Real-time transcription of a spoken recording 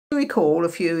recall a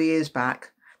few years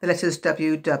back the letters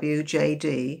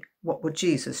WWJD, what would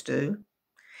Jesus do?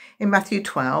 In Matthew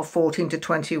 12, 14 to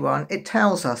 21, it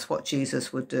tells us what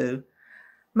Jesus would do.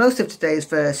 Most of today's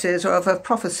verses are of a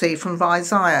prophecy from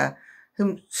Isaiah,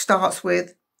 who starts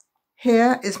with,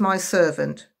 "Here is my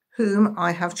servant, whom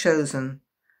I have chosen,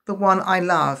 the one I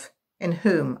love, in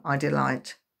whom I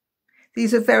delight."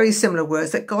 These are very similar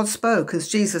words that God spoke as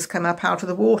Jesus came up out of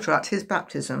the water at his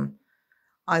baptism.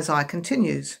 Isaiah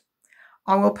continues,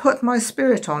 "I will put my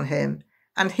spirit on him,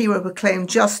 and he will proclaim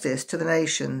justice to the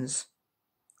nations."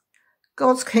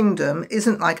 God's kingdom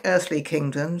isn't like earthly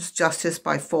kingdoms, justice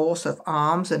by force of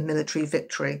arms and military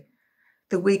victory.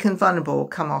 The weak and vulnerable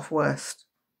come off worst.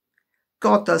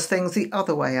 God does things the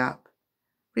other way up.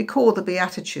 Recall the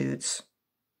Beatitudes.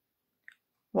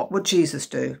 What would Jesus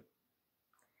do?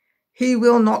 He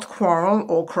will not quarrel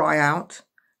or cry out.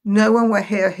 No one will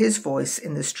hear his voice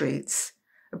in the streets.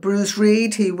 A bruised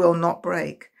reed he will not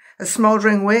break. A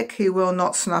smoldering wick he will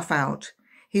not snuff out.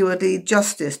 He will lead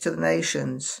justice to the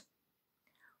nations.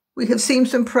 We have seen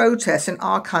some protests in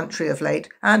our country of late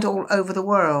and all over the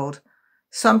world,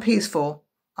 some peaceful,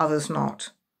 others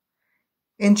not.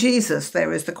 In Jesus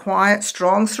there is the quiet,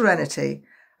 strong serenity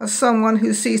of someone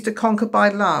who sees to conquer by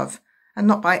love and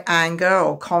not by anger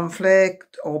or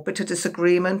conflict or bitter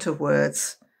disagreement of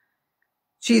words.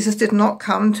 Jesus did not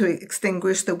come to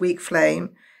extinguish the weak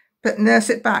flame, but nurse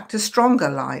it back to stronger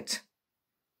light.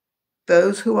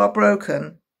 Those who are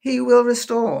broken, he will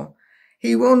restore.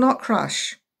 He will not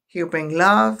crush. He'll bring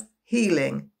love,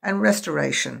 healing, and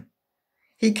restoration.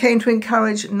 He came to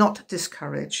encourage, not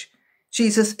discourage.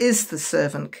 Jesus is the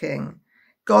servant king,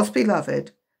 God's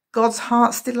beloved, God's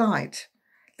heart's delight.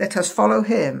 Let us follow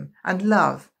him and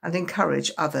love and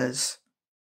encourage others.